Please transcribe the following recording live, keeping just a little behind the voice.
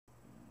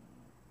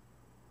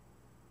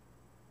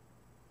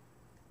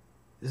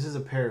This is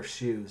a pair of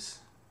shoes.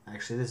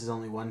 Actually, this is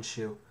only one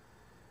shoe.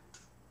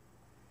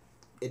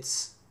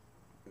 It's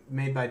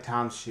made by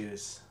Tom's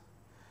Shoes,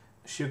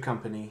 a shoe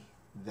company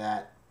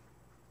that,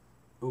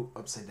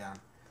 upside down,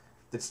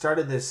 that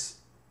started this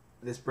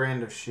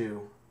brand of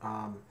shoe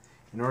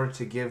in order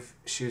to give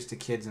shoes to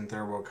kids in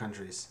third world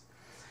countries.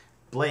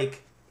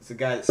 Blake is the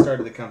guy that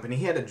started the company.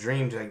 He had a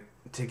dream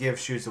to give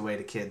shoes away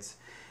to kids.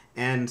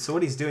 And so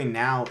what he's doing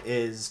now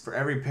is for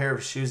every pair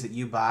of shoes that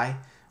you buy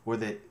or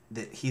that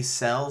he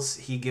sells,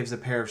 he gives a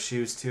pair of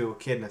shoes to a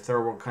kid in a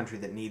third world country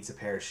that needs a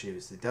pair of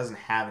shoes, that doesn't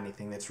have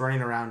anything, that's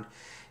running around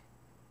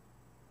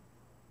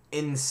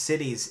in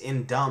cities,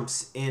 in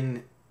dumps,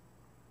 in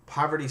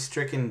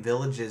poverty-stricken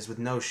villages with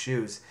no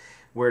shoes,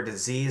 where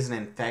disease and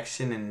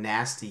infection and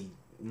nasty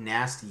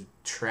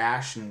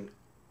trash and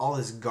all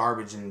this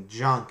garbage and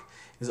junk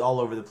is all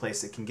over the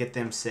place that can get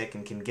them sick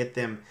and can get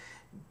them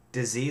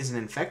diseased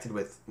and infected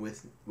with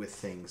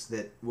things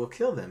that will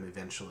kill them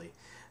eventually.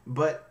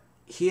 But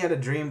he had a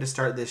dream to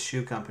start this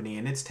shoe company,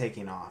 and it's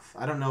taking off.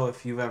 I don't know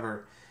if you've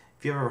ever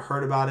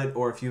heard about it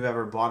or if you've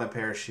ever bought a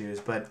pair of shoes,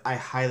 but I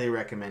highly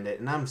recommend it,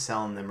 and I'm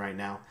selling them right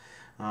now.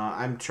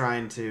 I'm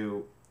trying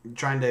to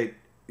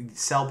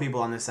sell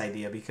people on this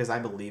idea because I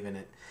believe in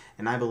it,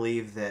 and I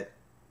believe that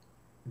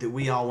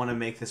we all want to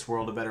make this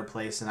world a better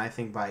place. And I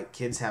think by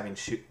kids having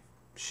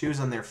shoes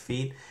on their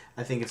feet,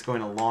 I think it's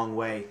going a long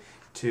way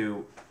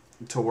to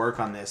work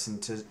on this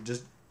and to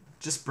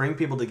just bring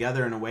people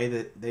together in a way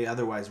that they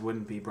otherwise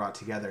wouldn't be brought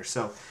together.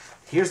 So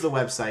here's the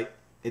website.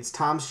 It's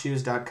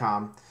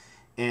tomsshoes.com,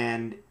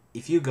 and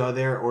if you go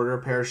there, order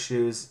a pair of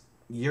shoes,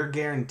 you're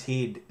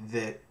guaranteed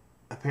that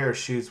a pair of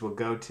shoes will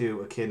go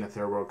to a kid in a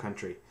third world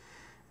country.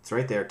 It's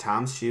right there,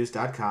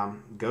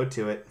 tomsshoes.com. Go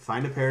to it,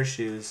 find a pair of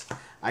shoes.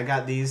 I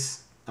got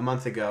these a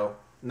month ago,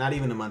 not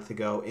even a month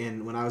ago,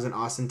 when I was in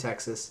Austin,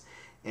 Texas,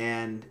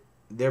 and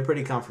they're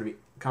pretty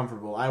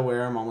comfortable. I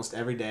wear them almost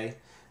every day.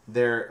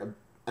 They're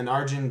an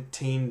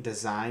Argentine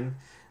design,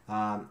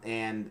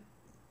 and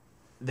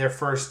their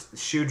first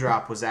shoe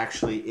drop was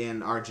actually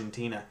in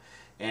Argentina,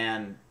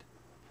 and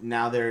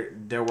now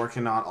they're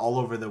working on all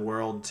over the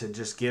world to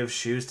just give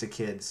shoes to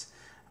kids.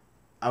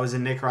 I was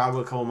in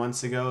Nicaragua a couple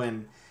months ago,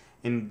 and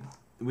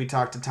we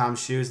talked to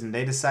Tom's Shoes, and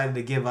they decided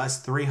to give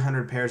us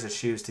 300 pairs of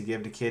shoes to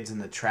give to kids in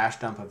the trash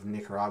dump of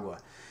Nicaragua,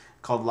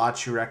 called La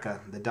Chureca.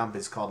 The dump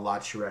is called La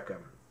Chureca.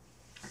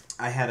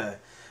 I had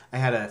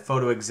a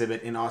photo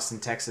exhibit in Austin,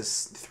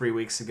 Texas 3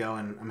 weeks ago,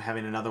 and I'm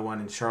having another one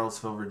in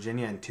Charlottesville,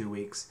 Virginia in 2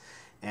 weeks.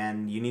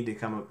 And you need to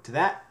come up to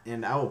that,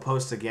 and I will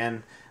post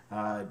again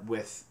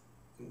with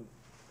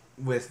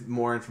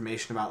more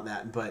information about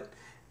that. But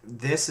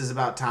this is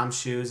about Tom's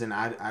Shoes, and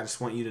I just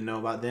want you to know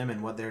about them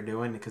and what they're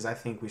doing, because I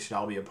think we should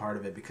all be a part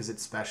of it, because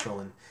it's special,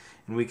 and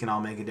we can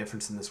all make a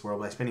difference in this world.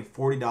 By spending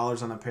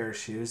 $40 on a pair of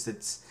shoes,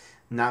 that's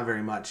not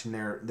very much, and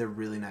they're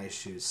really nice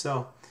shoes.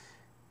 So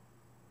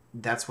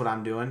that's what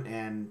I'm doing,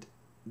 and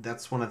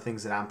that's one of the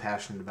things that I'm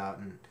passionate about,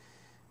 and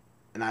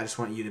I just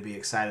want you to be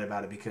excited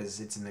about it, because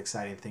it's an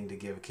exciting thing to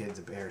give kids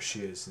a pair of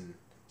shoes. And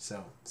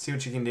so see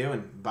what you can do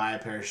and buy a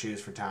pair of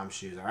shoes for Tom's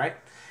Shoes, all right?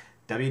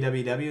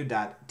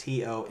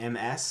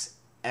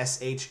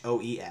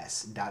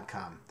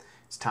 www.tomsshoes.com.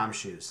 It's Tom's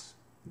Shoes.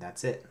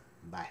 That's it.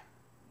 Bye.